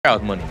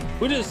Out money.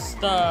 We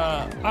just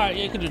all right,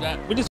 yeah, you can do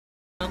that. We just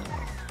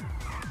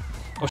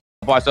Buy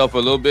myself for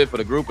a little bit for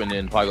the group and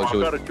then probably go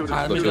shoot.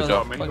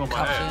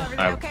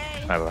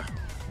 Hello?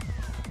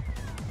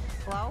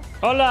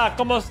 Hola,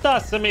 ¿cómo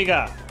estás,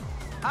 amiga?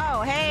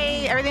 Oh,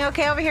 hey, everything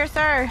okay over here,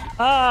 sir?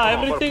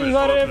 Everything's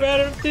all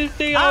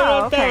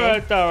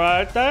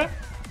right.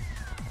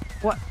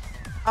 What?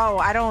 Oh,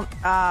 I don't.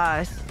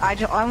 I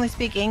only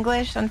speak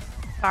English. I'm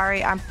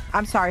sorry.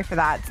 I'm sorry for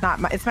that.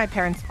 It's my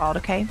parents' fault.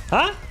 Okay.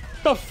 Huh?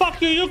 The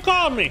fuck you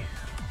call me?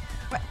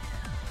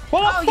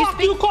 What the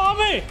fuck you call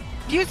me?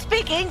 You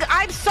speak English?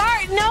 I'm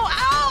sorry. No.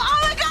 Oh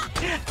my God.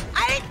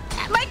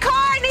 My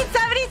car needs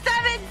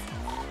 77.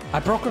 I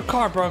broke her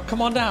car, bro.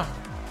 Come on down.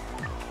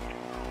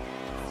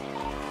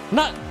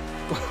 Not.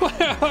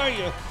 Where are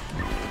you?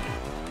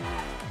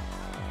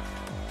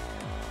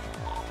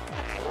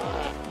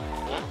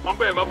 My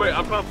bad.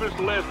 I'm trying to finish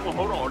the last one.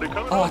 Hold on. Are they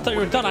coming? Oh, I thought you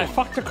were done. I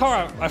fucked her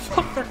car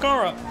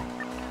up.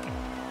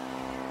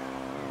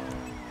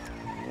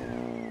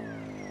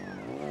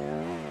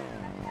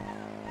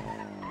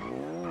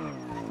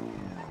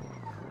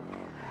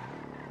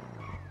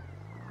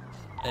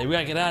 Hey, we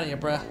gotta get out of here,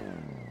 bruh.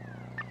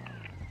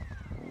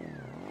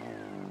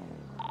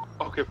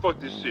 Okay, fuck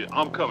this shit.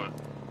 I'm coming.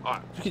 All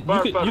right. You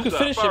can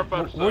finish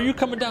it. Were you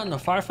coming down the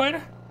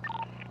firefighter?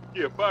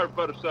 Yeah,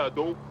 firefighter side,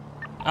 though.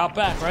 Out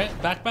back, right?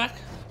 Back?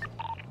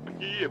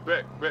 Yeah,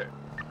 back.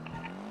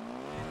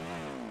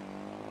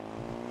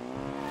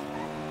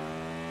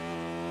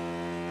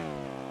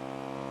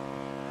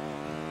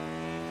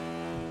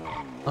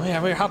 Oh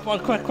yeah, we hop on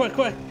quick.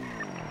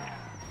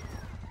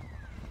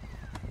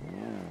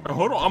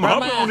 Hold on, I'm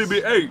hopping on the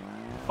bit. Hey,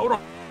 hold on.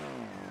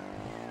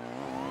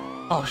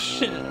 Oh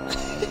shit.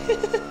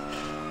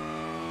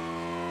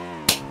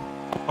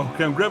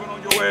 Okay, I'm grabbing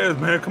on your ass,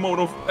 man. Come on,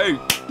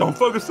 don't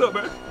fuck us up,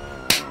 man.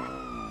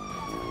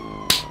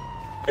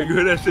 Hey, you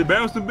hear that shit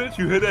bouncing, bitch?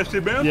 You hear that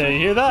shit bouncing? Yeah, you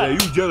hear that? Yeah,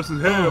 you jealous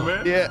as hell,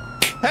 man. Yeah.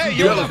 Hey,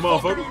 you jealous,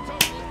 motherfucker.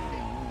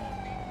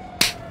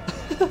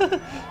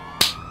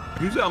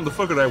 You said I'm the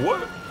fucker that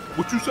what?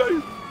 What you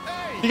say?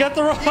 You got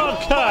the wrong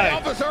guy.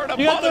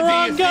 You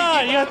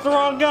got the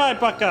wrong guy,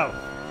 bucko.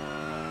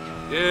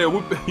 Yeah,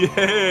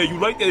 you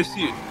like that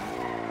shit.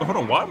 Hold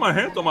on, why are my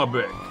hands on my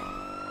back?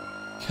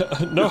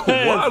 No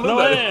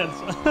hands.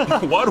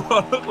 Why do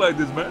I look like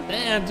this, man?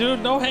 Damn, dude,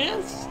 no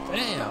hands?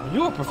 Damn,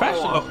 you a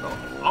professional.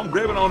 I'm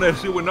grabbing on that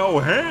shit with no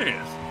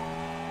hands.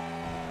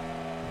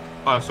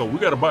 All right, so we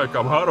got a bike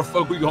up. How the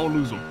fuck we gonna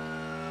lose them?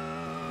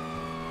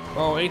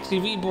 Oh,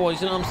 ATV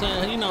boys, you know what I'm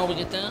saying? You know how we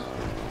get down.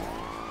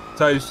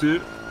 Tight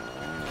shit.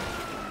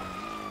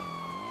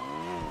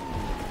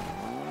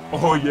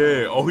 Oh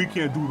yeah. Oh, he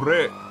can't do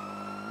that.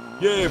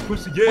 Yeah,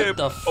 pussy. Yeah. What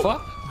the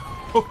fuck?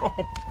 Hold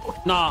on.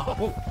 Nah.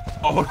 Hold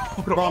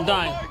on. Bro, I'm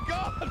dying. Oh my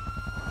God.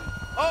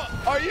 Oh,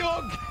 are you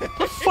okay?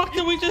 The fuck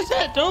did we just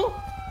hit, dude?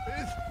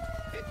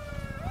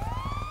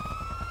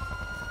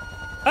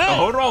 Hey.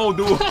 Hold on,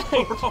 dude.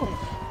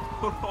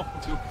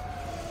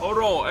 Hold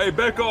on. Hey,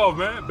 back off,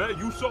 man.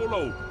 You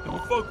solo.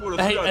 Don't fuck with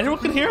us. Hey, anyone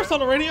can hear us on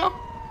the radio?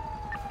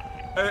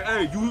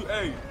 Hey.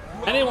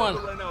 Anyone?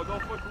 Right now.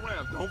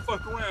 Don't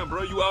fuck around,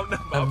 bro. You out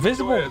now.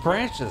 Invisible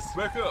branches.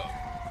 Back up.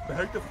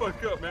 Back the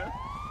fuck up, man.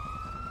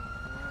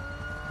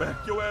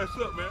 Back your ass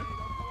up, man.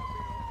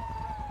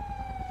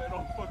 Hey,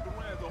 don't fuck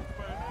around. Don't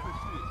find out this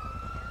shit.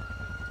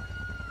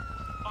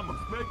 I'ma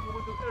smack you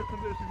with the air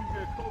conditioner if you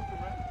get closer,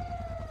 man.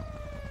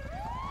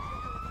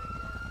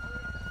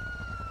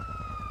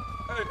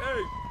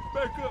 Hey,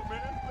 back up,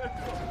 man. Back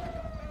up.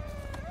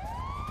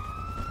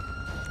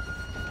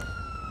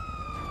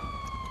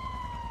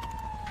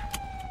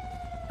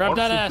 Grab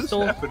that ass,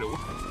 dude.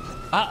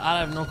 I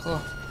have no clue.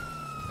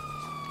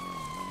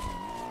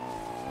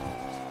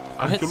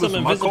 I hit some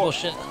invisible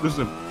shit.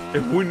 Listen,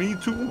 if we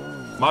need to,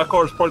 my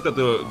car is parked at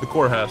the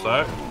courthouse,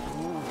 alright?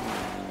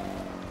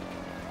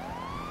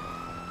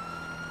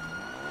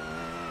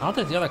 I don't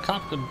think the other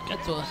cop could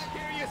get to us.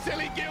 You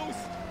silly goose.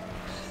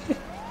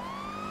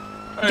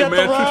 You got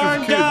the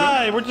wrong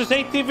guy. We're just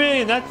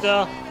ATV, that's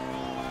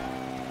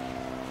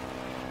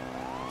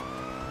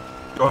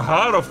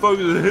How the fuck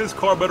is his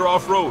car better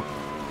off-road?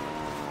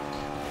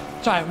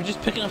 Sorry, we're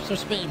just picking up some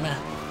speed, man.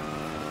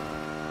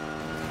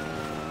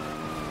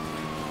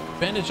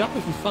 Bandage up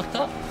if you fucked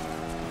up.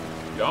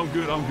 Yeah, I'm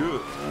good.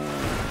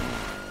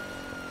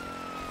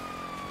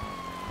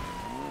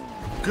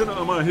 Good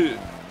on my head.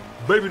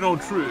 Baby,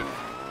 don't trip.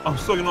 I'm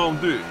sucking on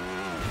dick.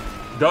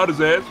 Got his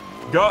ass.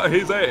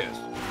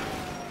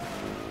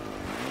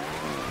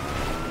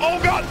 Oh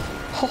God!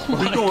 Oh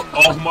my God.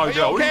 Oh my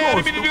God. What are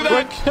you doing? Do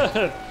that?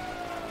 Good.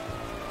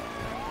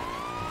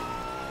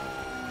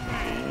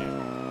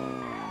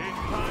 It's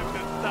time to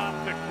stop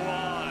the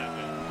quad.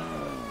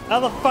 How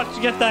the fuck did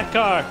you get that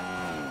car?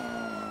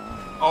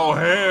 Oh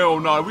hell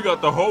no! We got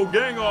the whole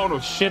gang on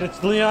us. Shit,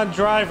 it's Leon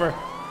Driver.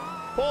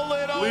 Pull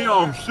it over.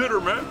 Leon shitter,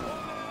 man.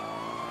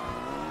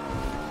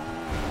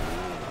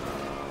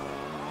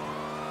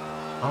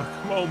 Oh,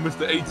 come on,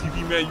 Mr.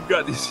 ATV man, you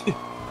got this shit.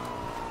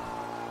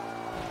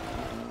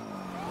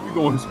 We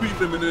going speed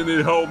limit in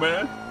this hole,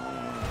 man.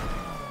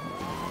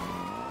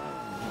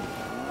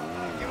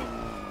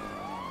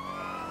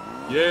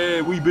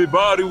 Yeah, we big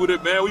body with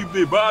it, man. We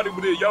big body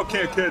with it. Y'all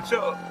can't catch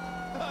up.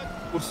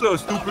 What's up,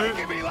 stupid?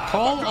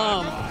 Call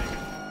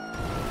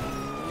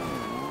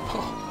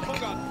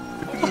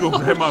You can go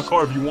hit my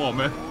car if you want,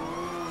 man.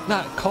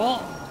 Nah,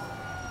 call.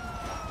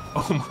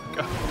 Oh my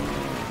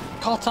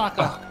god. Call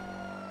Taco.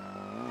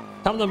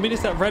 Tell him to meet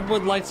us at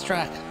Redwood Lights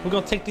track. We're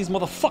gonna take these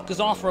motherfuckers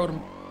off-road.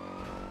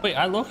 Wait,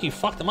 I low-key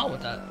fucked him up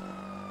with that.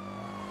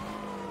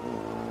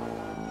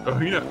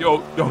 Yo,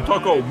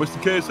 Taco,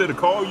 Mr. K said to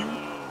call you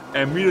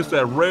and meet us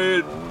at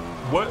Red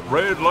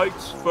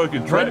Lights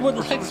fucking track? Redwood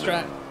Lights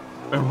track.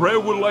 And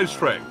Redwood Lights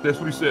track. That's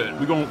what he said.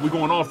 We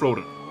going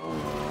off-roading.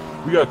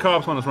 We got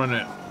cops on us right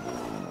now.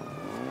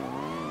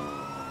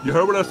 You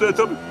heard what I said,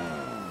 Tubby?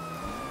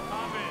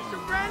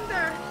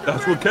 Surrender.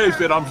 That's what Kay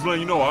said. I'm just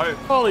letting you know, all right?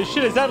 Holy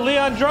shit, is that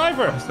Leon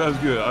Driver? Sounds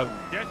good.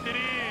 Yes, it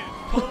is.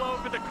 Pull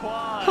over the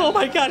quad. Oh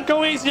my god,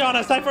 go easy on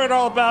us. I've heard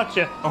all about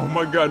you. Oh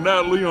my god,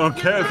 not Leon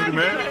Cassidy,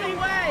 man.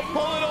 Anyway.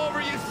 Pull it over,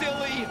 you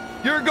silly.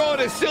 You're going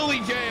to silly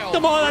jail.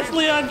 Come on, that's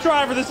Leon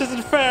Driver. This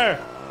isn't fair.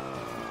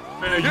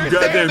 Man, You're you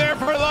staying goddamn. there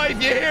for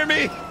life. You hear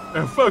me?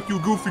 And fuck you,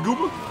 Goofy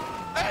Goober.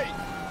 Hey.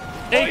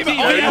 ATV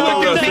Hey, all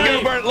look, day. hey.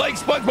 Gilbert, like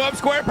SpongeBob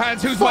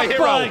SquarePants. Who's my Fuck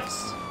hero?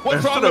 bikes. What's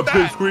And wrong shut with up,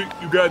 that?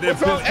 Pipsqueak. You goddamn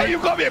What's wrong? Hey, Pipsqueak. you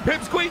call me a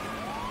pipsqueak?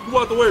 You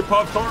out the way,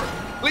 Pop-Tart.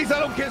 At least I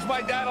don't kiss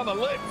my dad on the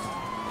lips.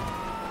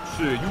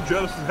 Shit, you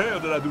jealous as hell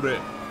that I do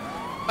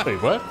that.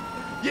 Wait, what?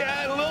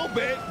 Yeah, a little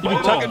bit. You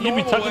but be, like a you be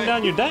normal tucking way.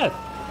 down your dad.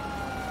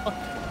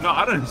 No,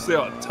 I didn't say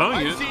a tongue.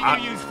 I've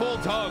seen you use full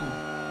tongue.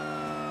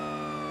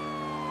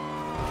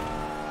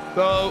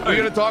 So, we're Hey.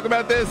 gonna talk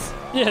about this?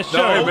 Yeah, sure.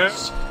 hey, man.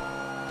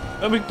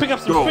 Let me pick up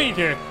some Go. speed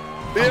here.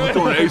 I'm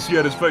throwing an AC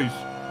at his face.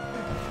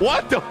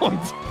 What? Don't.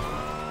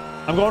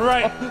 I'm going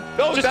right.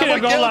 No, Just that kidding, would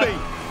I'm going kill left.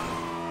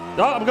 me.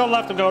 No, I'm going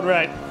left, I'm going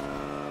right.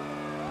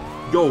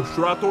 Yo,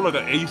 should I throw like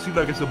an AC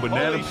like it's a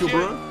banana Holy peel, shit.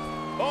 bro?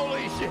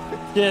 Holy shit.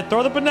 Yeah,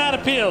 throw the banana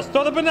peels.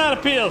 Throw the banana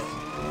peels.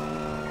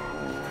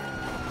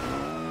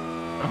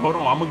 Hold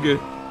on,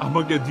 I'm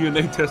gonna get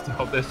DNA tested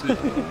out that shit.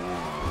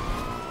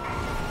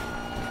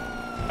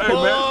 Hey,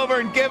 Pull man. over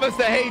and give us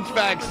the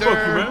HVAC, sir.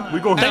 Fuck you, man. We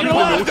gonna Hey, have you know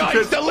you what? what you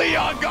Apologize said. to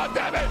Leon,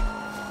 goddammit.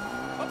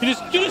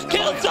 You just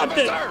killed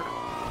something.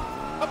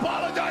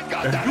 Apologize, And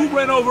goddammit. you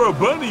ran over a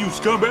bunny, you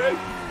scumbag.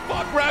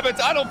 Fuck rabbits,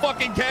 I don't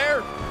fucking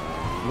care.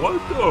 What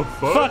the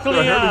fuck? Fuck The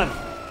hell Leon.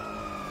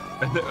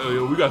 And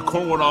then, we got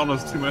cornwood on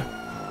us too, man.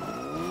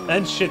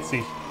 And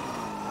Shitsy.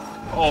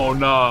 Oh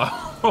nah.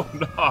 Oh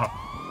nah.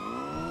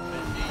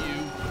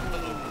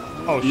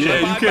 Oh shit. Yeah,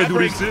 you Bad can't do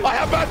brakes. this shit. I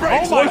have bad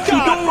brakes. Oh my What God.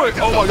 you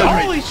doing? Oh my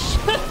god. Holy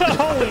shit.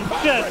 Holy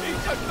shit.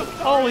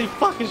 Holy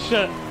fucking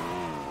shit.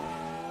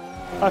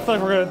 I feel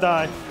like we're gonna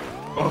die.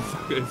 Oh,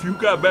 fuck. If you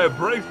got bad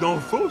brakes,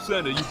 don't full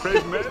send it. You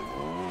crazy, man?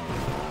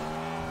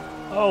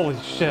 Holy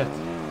shit.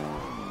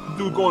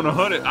 Dude going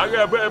 100. I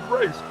got bad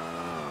brakes.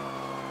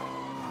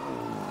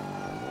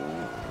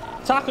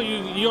 Taco,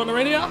 you on the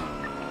radio?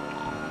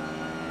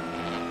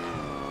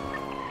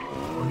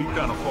 Oh, he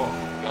kind of far.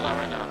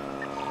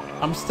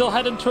 I'm still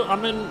heading to,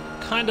 I'm in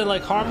kind of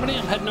like Harmony.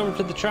 I'm heading over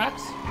to the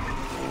tracks.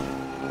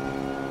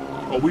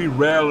 Oh, we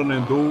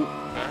rallying, dude.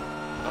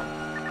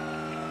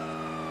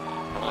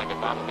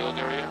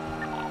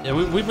 Yeah,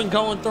 we've been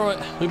going through it.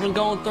 We've been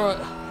going through it.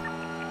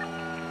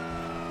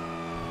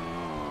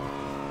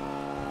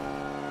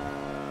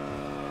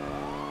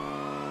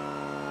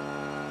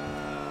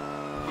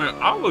 Man,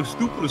 I look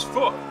stupid as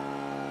fuck.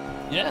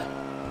 Yeah.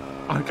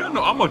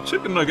 I'm a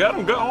chicken nugget. I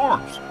don't got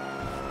arms.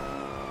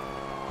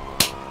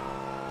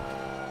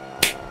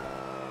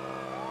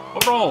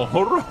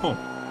 Hold on.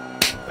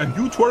 And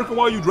you twerking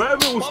while you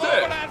driving? What's Pull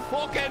over that? that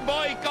fucking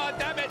bike,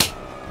 goddammit.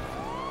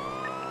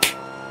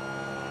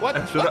 What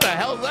Should the I-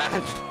 hell's that?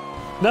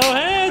 No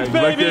hands, And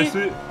you like baby. that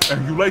shit?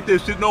 And you like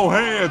that shit? No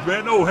hands,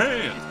 man. No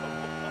hands.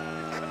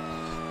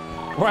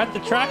 We're at the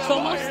tracks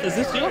almost. Is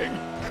this you?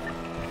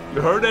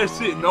 You heard that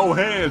shit? No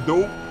hands,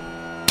 dude.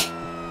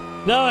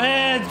 No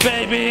hands,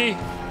 baby.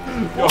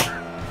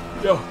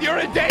 Yo. You're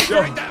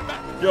endangering that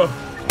man.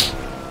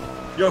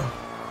 Yo.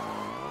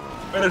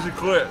 Man, that shit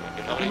clear.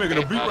 You making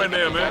a beat right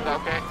now, man.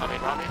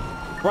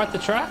 We're at the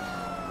track.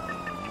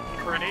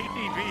 For an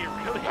ATV, it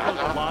really goes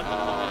a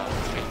lot.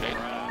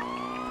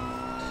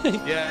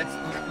 Yeah,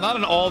 it's not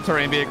an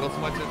all-terrain vehicle so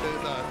much as it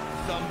is a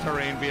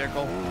some-terrain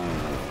vehicle.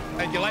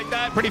 And you like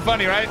that? Pretty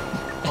funny, right?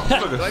 It's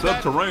like a Like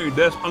that? subterranean.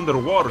 That's under the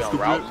water, stupid.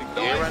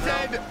 No, I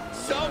said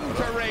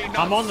some-terrain, not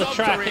I'm on the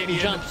track hitting subterranean.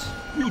 jumps.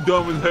 You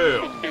dumb as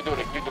hell.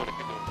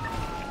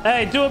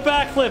 Hey, do a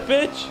backflip,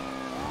 bitch.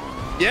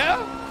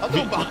 Yeah? I'll do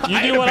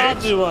You do what I'll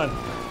do one.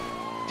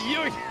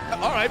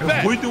 All right, If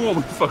bet. we do what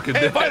we fucking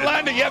Hey, did. if I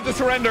land it, you have to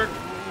surrender.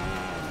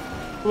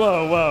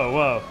 Whoa, whoa,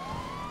 whoa.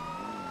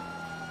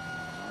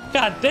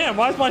 God damn,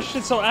 why is my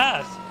shit so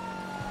ass?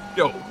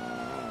 Yo,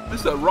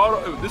 this a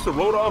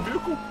road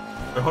vehicle?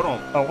 Hey, hold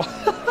on. Oh,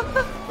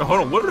 Hey, hold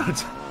on. What did I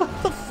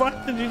what the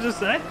fuck did you just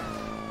say?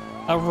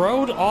 A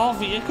road all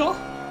vehicle?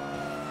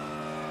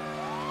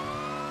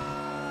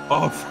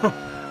 I'm in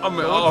What's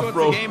the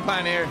off-road. game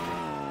plan here?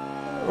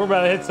 We're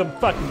about to hit some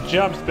fucking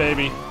jumps,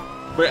 baby.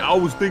 Man, I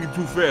was thinking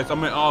too fast.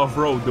 I'm in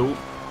off-road, dude.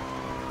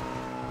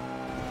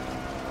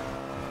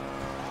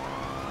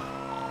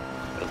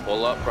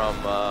 pull up from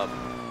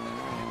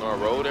North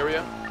Road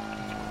area?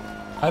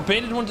 I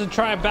baited one to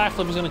try a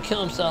backflip. He's gonna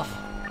kill himself.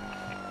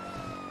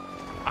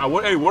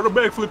 Hey, where the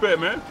backflip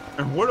at, man?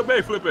 And where the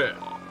backflip at?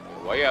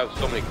 Why you have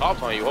so many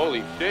cops on you?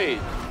 Holy shit.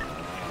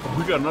 Oh,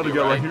 we got another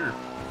guy right here.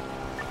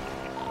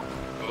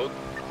 Good.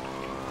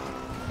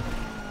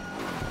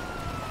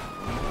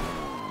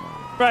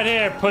 Right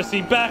here,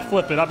 pussy.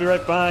 Backflip it. I'll be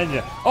right behind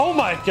you. Oh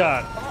my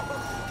god.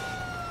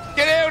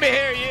 Get out of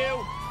here, you!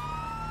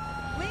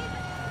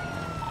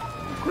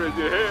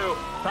 Crazy hell.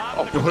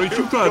 Stop Yo, hey, you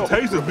trying to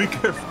tase us? Be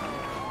careful.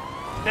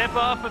 Step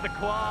off of the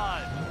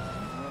quad.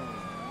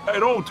 Hey,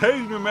 don't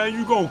tase me, man.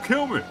 You gonna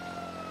kill me.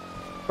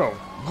 Bro,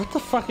 what the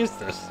fuck is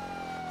this?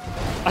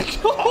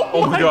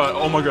 Oh my god.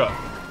 Oh my god.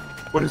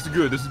 But this is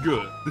good. This is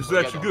good. This is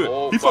actually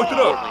good. He fucked it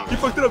up. He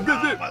fucked it up.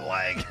 Good. My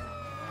leg.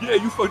 Yeah,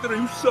 you fucked it up.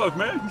 You suck,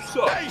 man. You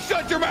suck. Hey,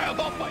 shut your mouth!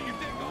 I'll bite your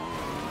dick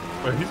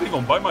off. Wait, he's ain't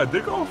gonna bite my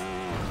dick off?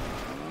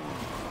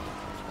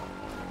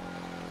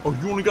 Oh,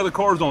 you only got the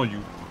cars on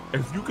you.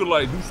 If you could,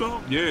 like, do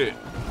something, yeah.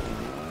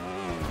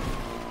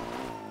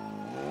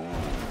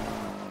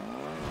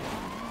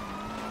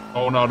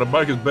 Oh, no, the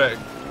bike is back.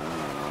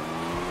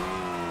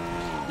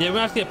 Yeah, we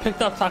have to get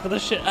picked up talking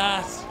this shit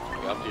ass.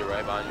 Up to you,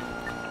 right behind you.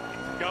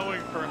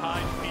 Going for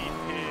high-speed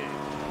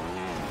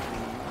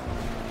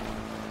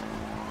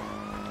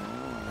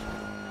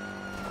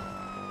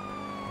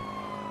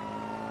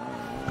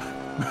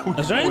pig.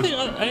 Is there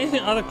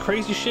anything other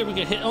crazy shit we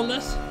get hit on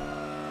this?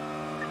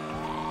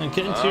 And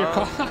get into your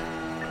car?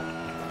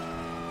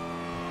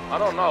 I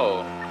don't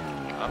know.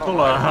 Some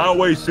like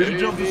highway city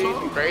jump or Maybe some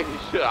something? crazy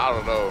shit. I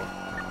don't know.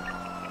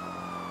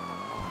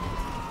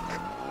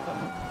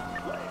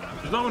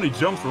 There's not many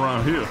jumps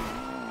around here.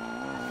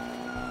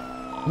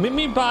 Meet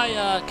me by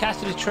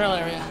Cassidy Trail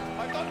area.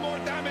 I've done more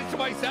damage to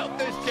myself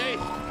this chase.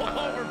 Pull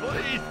over,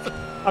 please.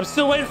 I'm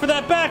still waiting for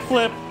that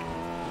backflip.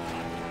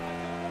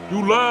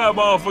 You lie,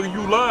 motherfucker,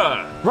 you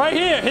lie. Right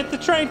here, hit the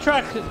train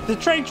track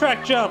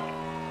jump.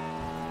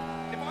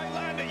 If I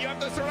land it, you have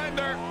to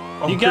surrender.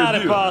 You got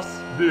it, boss.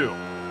 Deal.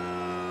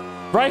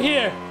 Right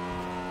here.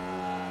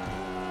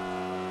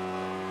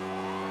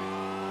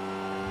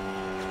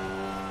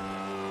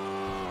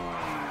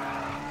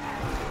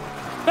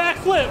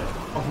 Backflip.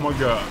 Oh my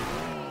god.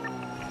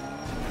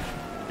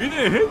 He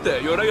didn't hit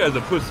that. Yo, that guy's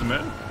a pussy,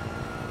 man.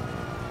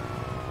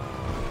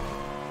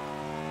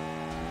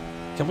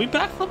 Can we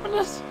backflip in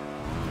this?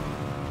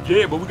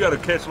 Yeah, but we gotta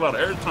catch a lot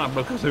of airtime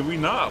because if we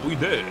not, we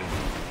dead.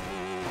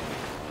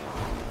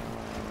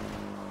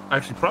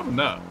 Actually, probably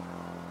not.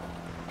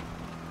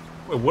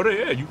 Wait, what are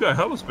they at? You got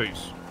hella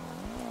space.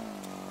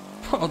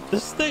 Bro,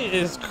 this thing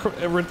is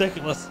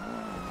ridiculous.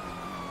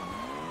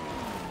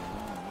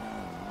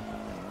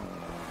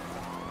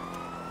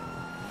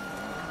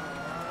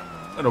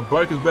 And the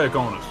bike is back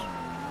on us.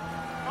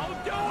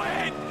 Don't do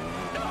it!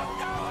 Don't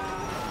do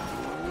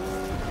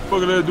it!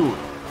 Fuck it, let's do it.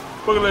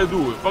 Fuck it, let's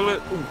do it. Fuck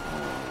it, ooh.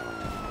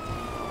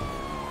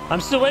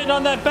 I'm still waiting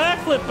on that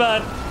backflip,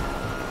 bud.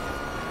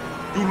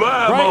 You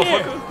lied, Right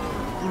motherfucker.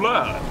 You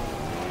lied.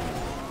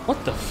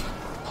 What the f?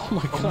 Oh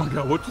my god. Oh my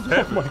god, what just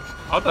happened? my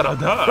I thought I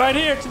died. Right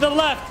here to the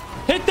left.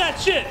 Hit that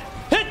shit.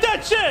 Hit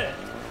that shit.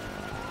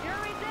 You're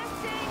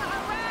resisting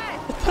arrest.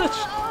 Pull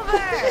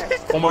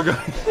over. Oh my god,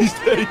 he's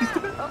dead. He's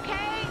dead.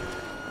 Okay.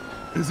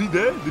 Is he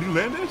dead? Did he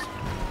land this?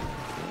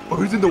 Oh,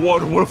 he's in the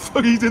water. What the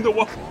fuck? He's in the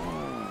water. You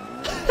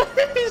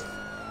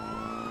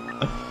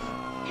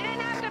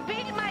didn't have to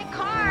beat my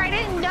car. I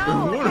didn't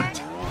know. What?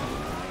 Okay?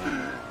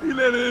 He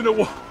landed in the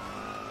water.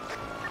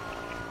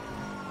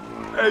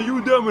 Hey,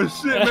 you dumb as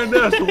shit, man.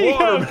 That's the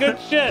water, Yo, man. good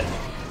shit.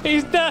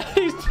 He's dead.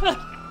 He's dead.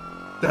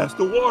 That's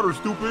the water,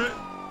 stupid.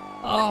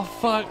 Oh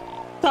fuck.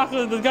 Talking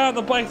to the guy on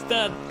the bike's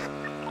dead.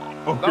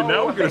 Okay,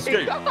 now we can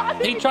escape.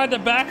 He tried to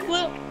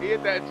backflip. He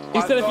hit that.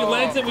 He said if he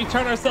lands it, we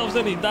turn ourselves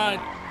in. He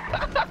died.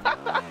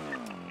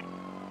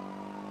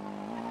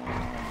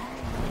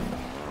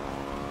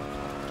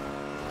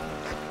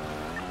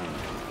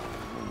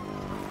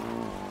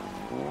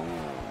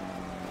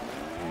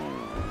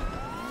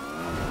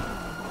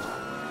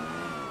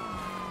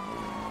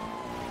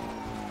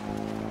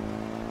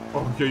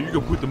 Okay, you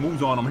can put the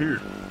moves on him here.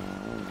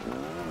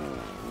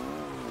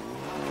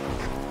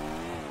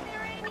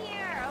 They're in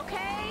here,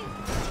 okay?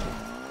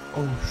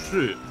 Oh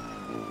shit.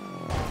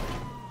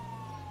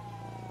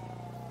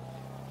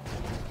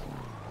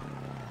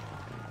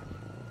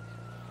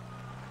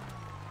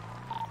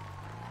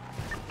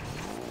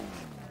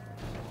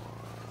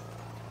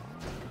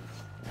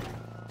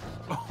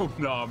 Oh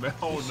no, man.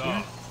 Oh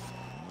no.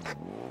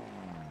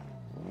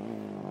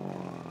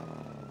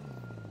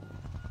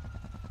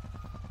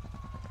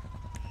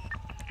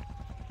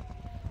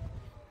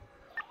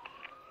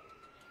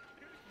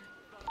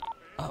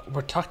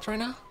 We're tucked right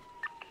now?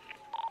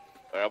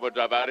 Alright, I'm gonna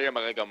drive out of here. I'm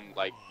gonna come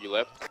like you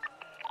left.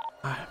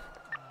 Oh,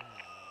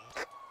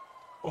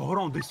 hold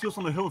on. They see us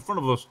on the hill in front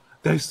of us.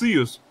 They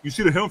see us. You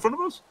see the hill in front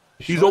of us?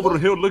 He's sure over about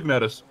the hill looking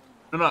at us.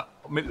 No,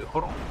 maybe,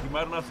 hold on. You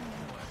might have not.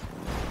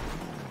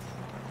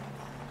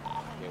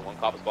 Okay, one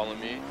cop is following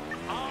me.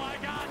 Oh, I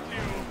got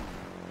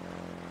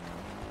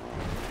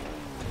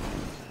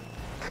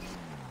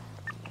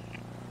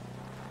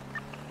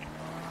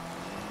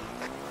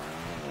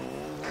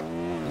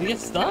you get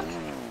stuck?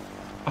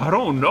 I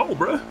don't know,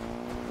 bruh.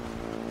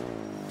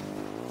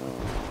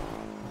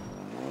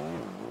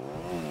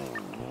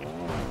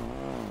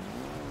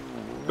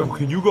 Yo,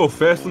 can you go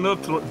fast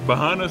enough to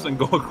behind us and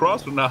go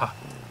across or not?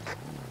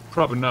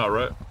 Probably not,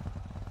 right?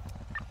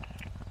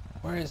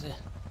 Where is it?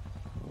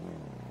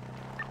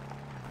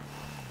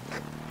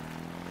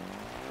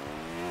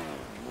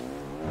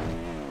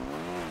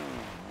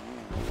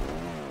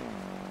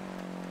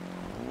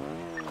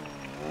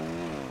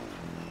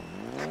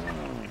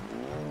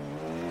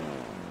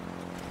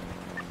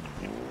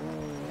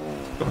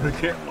 Oh, they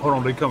can't. Hold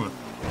on, they coming.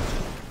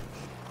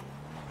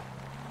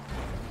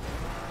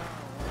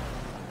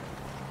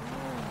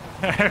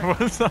 Hey,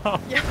 what's up?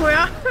 Yeah,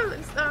 well,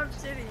 stop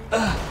shitty.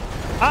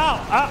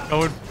 Ow!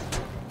 Ow!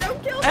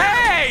 Don't kill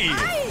Hey! them.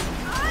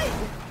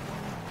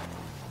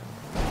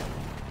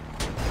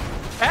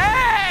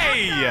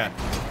 Hey!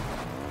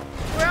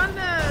 We're on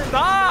the...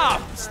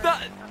 Stop!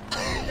 Stop!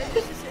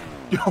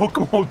 Yo,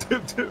 come on,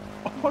 tip.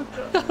 Oh my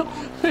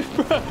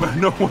god.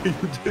 Man, no way you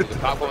did Is the that.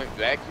 cop going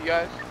back to you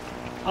guys?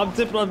 I'm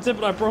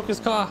dipping. I broke his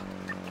car.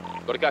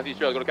 Go to Cassidy's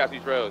Trails. Go to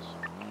Cassidy's Trails.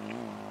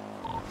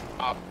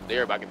 Stop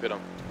there if I can fit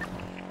him.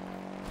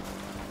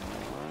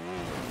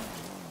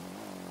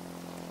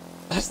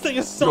 This thing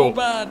is so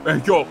bad.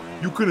 Hey, yo,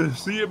 you couldn't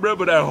see it, bro,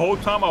 but that whole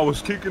time I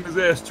was kicking his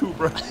ass too,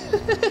 bro. Look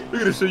at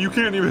this shit. You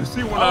can't even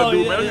see when I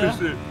do, man. Look at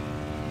this shit.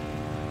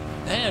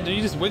 Damn, dude,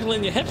 you just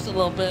wiggling your hips a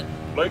little bit.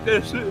 Like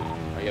that shit.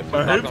 My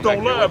My hips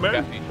don't lie,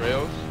 man. Cassidy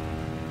Trails.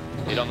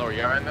 They don't know where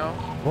you're at now?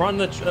 We're on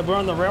the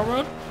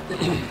railroad.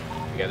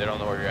 Yeah, they don't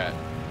know where you're at.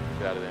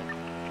 Get out of there.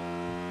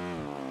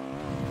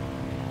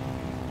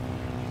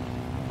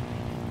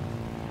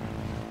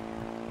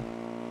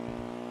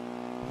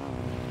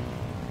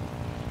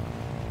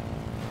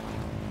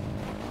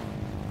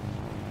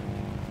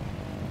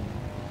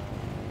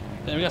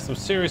 Damn, we got some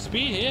serious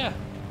speed here.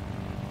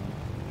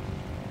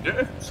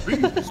 Yeah,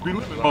 speed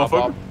limit, Off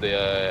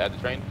motherfucker. at the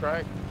train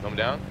track. Come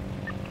down.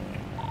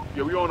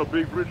 Yeah, we on a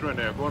big bridge right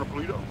now. Going to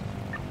Polito.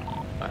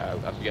 I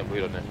should get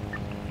Polito then.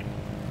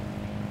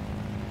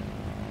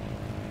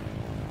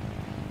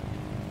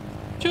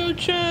 Choo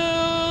choo!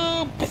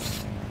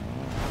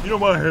 You know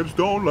my hips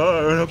don't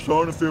lie, and I'm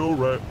starting to feel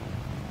right.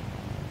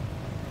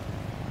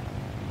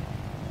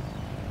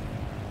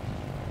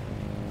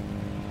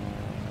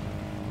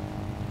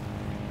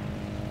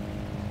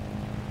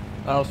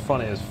 That was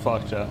funny as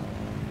fuck, Joe.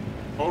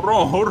 Hold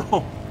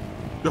on.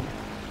 Yo,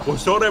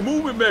 what's all that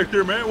movement back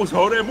there, man? What's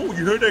all that movement?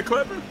 You heard that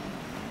clapping?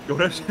 Yo,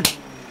 that shit.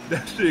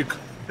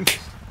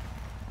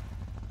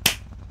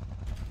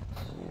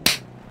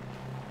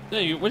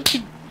 Hey, what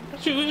you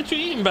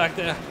eating back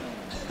there?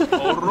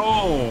 Hold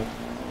on.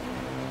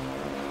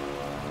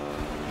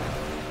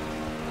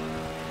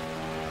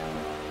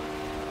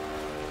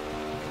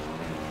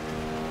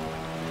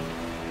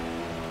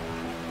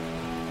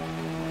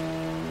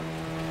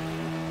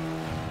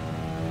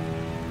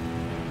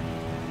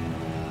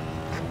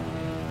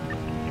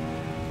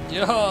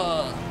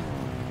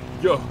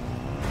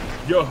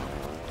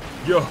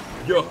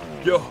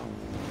 Yo.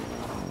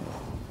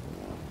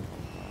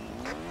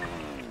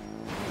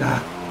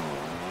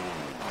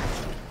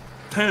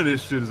 Damn,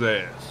 this shit is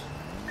ass.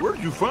 Where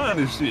did you find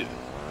this shit?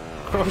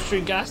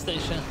 Grocery gas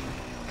station.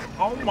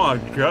 Oh my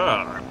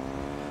god.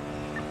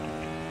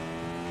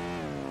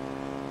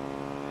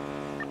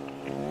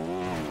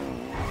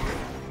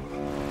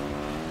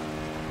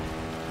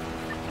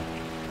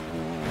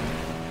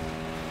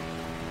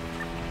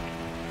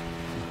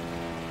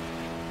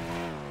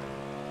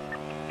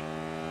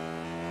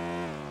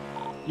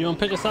 You wanna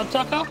pick us up,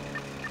 Taco?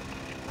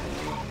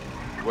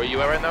 Where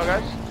you at right now,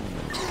 guys?